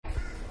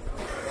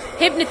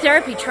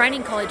Hypnotherapy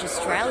Training College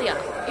Australia.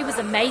 It was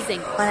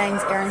amazing. My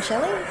name's Erin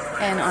Shelley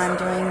and I'm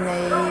doing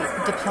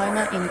the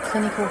diploma in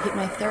clinical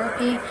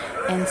hypnotherapy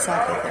and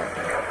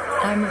psychotherapy.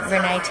 I'm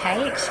Renee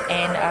Tate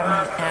and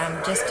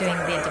I'm just doing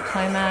the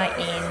diploma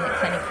in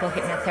clinical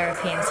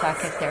hypnotherapy and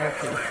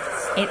psychotherapy.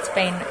 It's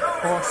been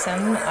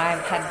awesome.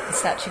 I've had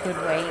such a good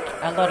week,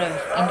 a lot of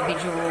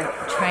individual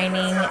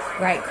training,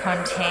 great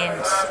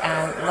content,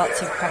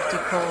 lots of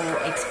practical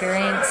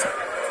experience.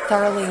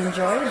 Thoroughly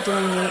enjoyed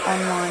doing the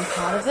online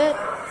part of it.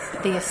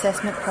 The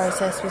assessment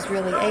process was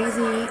really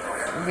easy.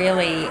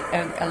 Really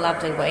a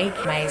lovely week,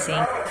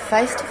 amazing.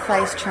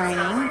 Face-to-face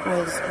training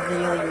was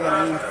really,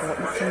 really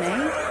important for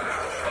me.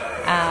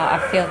 I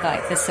feel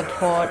like the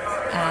support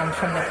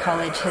from the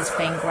college has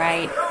been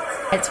great.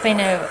 It's been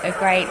a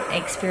great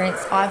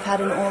experience. I've had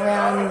an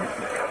all-round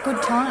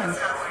good time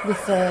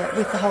with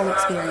the whole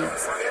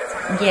experience.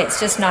 Yeah, it's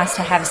just nice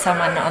to have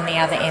someone on the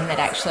other end that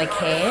actually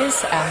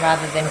cares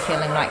rather than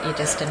feeling like you're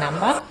just a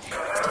number.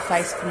 To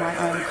face for my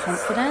own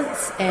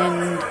confidence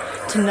and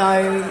to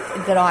know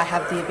that I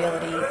have the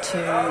ability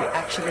to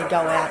actually go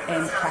out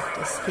and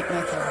practice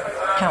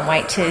hypnotherapy. Can't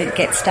wait to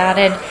get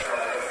started.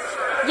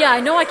 Yeah, I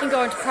know I can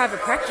go into private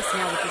practice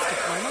now with this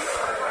diploma.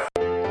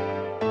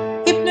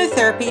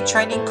 Hypnotherapy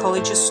Training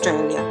College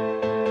Australia,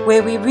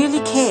 where we really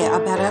care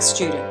about our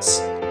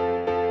students.